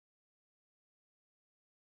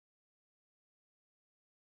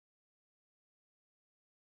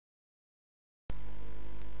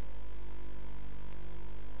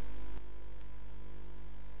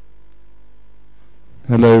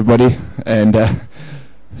Hello everybody, and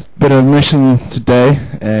bit of a mission today,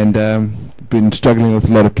 and been struggling with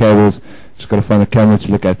a lot of cables. Just got to find a camera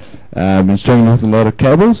to look at. Been struggling with a lot of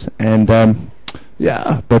cables, and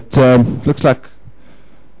yeah, but looks like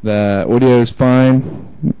the audio is fine.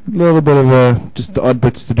 A little bit of just the odd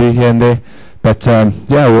bits to do here and there, but yeah,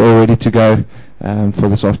 we're all ready to go for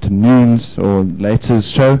this afternoon's or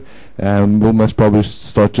latest show. We'll most probably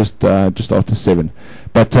start just after 7.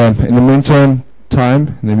 But in the meantime,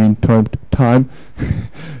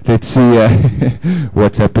 let's see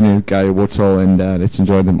what's happening with Gary Watsall, and let's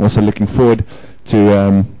enjoy them. Also looking forward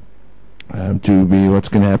to be what's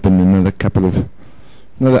going to happen in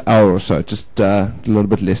another hour or so, just a little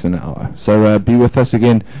bit less than an hour. So be with us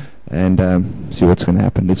again and see what's going to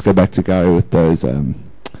happen. Let's go back to Gary with those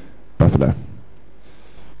Buffalo.